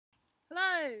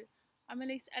Hello, I'm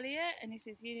Ellese and this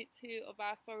is Unit 2 of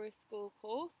our Forest School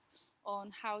course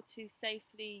on how to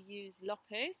safely use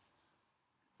loppers.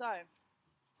 So, I've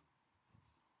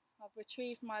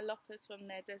retrieved my loppers from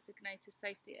their designated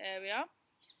safety area.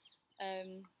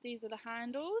 These are the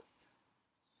handles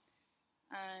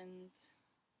and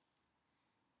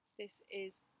this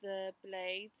is the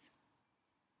blade,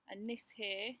 and this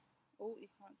here, oh you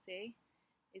can't see,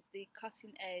 is the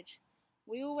cutting edge.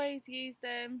 We always use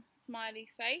them smiley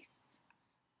face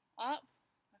up,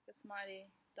 like a smiley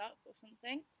duck or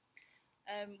something.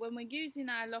 When we're using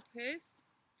our loppers,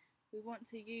 we want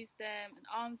to use them an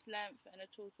arm's length and a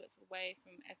tool's width away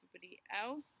from everybody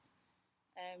else.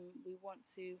 We want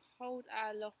to hold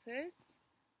our loppers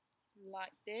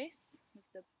like this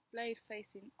with the blade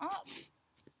facing up.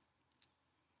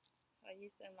 So I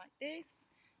use them like this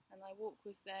and I walk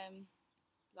with them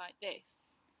like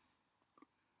this.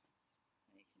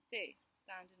 See,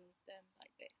 standing with them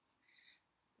like this.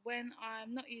 When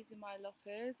I'm not using my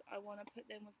loppers, I want to put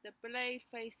them with the blade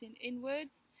facing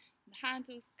inwards, the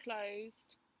handles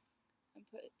closed, and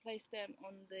place them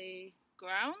on the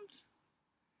ground.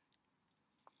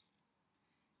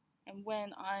 And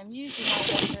when I'm using my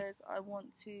loppers, I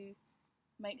want to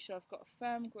make sure I've got a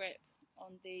firm grip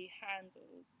on the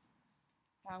handles.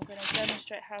 Now I'm going to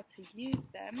demonstrate how to use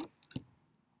them.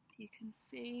 You can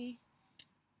see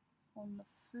on the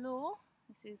floor,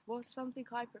 this was something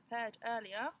I prepared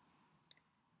earlier.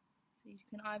 So you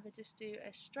can either just do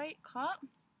a straight cut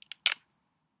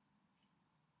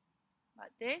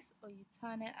like this, or you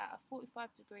turn it at a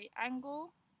 45-degree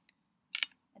angle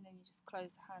and then you just close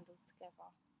the handles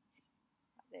together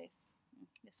like this.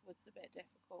 This wood's a bit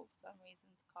difficult for some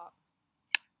reason to cut.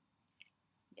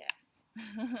 Yes.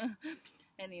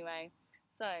 Anyway,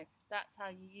 so that's how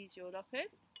you use your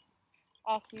loppers.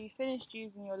 After you've finished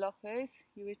using your loppers,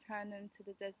 you return them to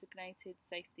the designated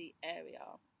safety area.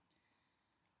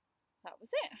 That was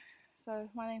it. So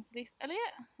my name's Ellese,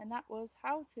 and that was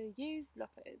how to use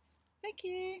loppers. Thank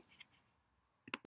you.